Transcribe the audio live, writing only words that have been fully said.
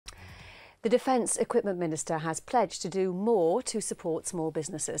The Defence Equipment Minister has pledged to do more to support small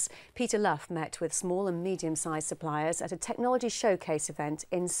businesses. Peter Luff met with small and medium-sized suppliers at a technology showcase event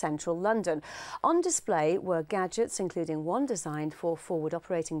in central London. On display were gadgets, including one designed for forward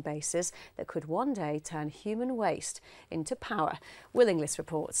operating bases that could one day turn human waste into power. Will Inglis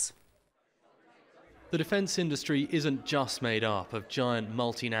reports. The defence industry isn't just made up of giant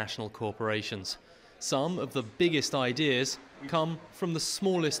multinational corporations. Some of the biggest ideas come from the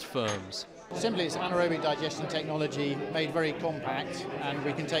smallest firms. Simply, it's anaerobic digestion technology made very compact, and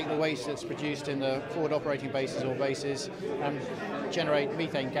we can take the waste that's produced in the forward operating bases or bases and generate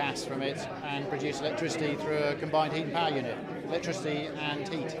methane gas from it and produce electricity through a combined heat and power unit, electricity and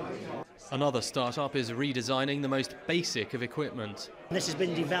heat. Another startup is redesigning the most basic of equipment. This has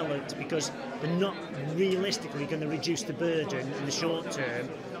been developed because they're not realistically going to reduce the burden in the short term.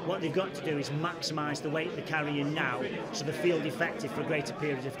 What they've got to do is maximise the weight they're carrying now so they're field effective for a greater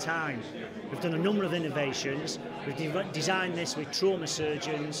period of time. We've done a number of innovations. We've designed this with trauma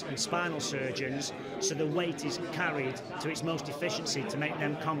surgeons and spinal surgeons so the weight is carried to its most efficiency to make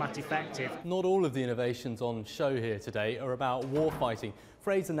them combat effective. Not all of the innovations on show here today are about warfighting.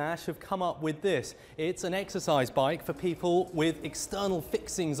 Fraser Nash have come up with this. It's an exercise bike for people with external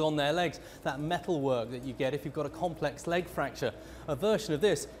fixings on their legs, that metal work that you get if you've got a complex leg fracture. A version of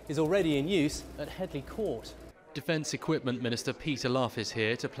this is already in use at Headley Court. Defence Equipment Minister Peter Luff is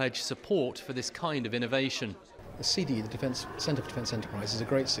here to pledge support for this kind of innovation. The CDE, the Centre for Defence Enterprise, is a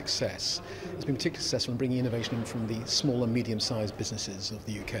great success. It's been particularly successful in bringing innovation in from the small and medium-sized businesses of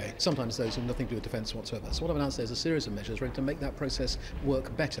the UK, sometimes those who have nothing to do with defence whatsoever. So what I've announced there is a series of measures ready to make that process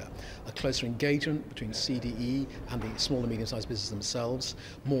work better. A closer engagement between CDE and the small and medium-sized businesses themselves,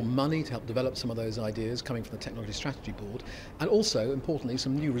 more money to help develop some of those ideas coming from the Technology Strategy Board, and also, importantly,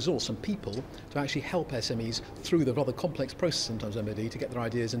 some new resource, some people to actually help SMEs through the rather complex process sometimes MOD to get their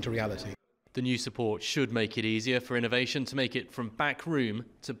ideas into reality. The new support should make it easier for innovation to make it from back room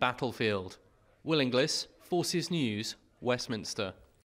to battlefield. Will Inglis, Forces News, Westminster.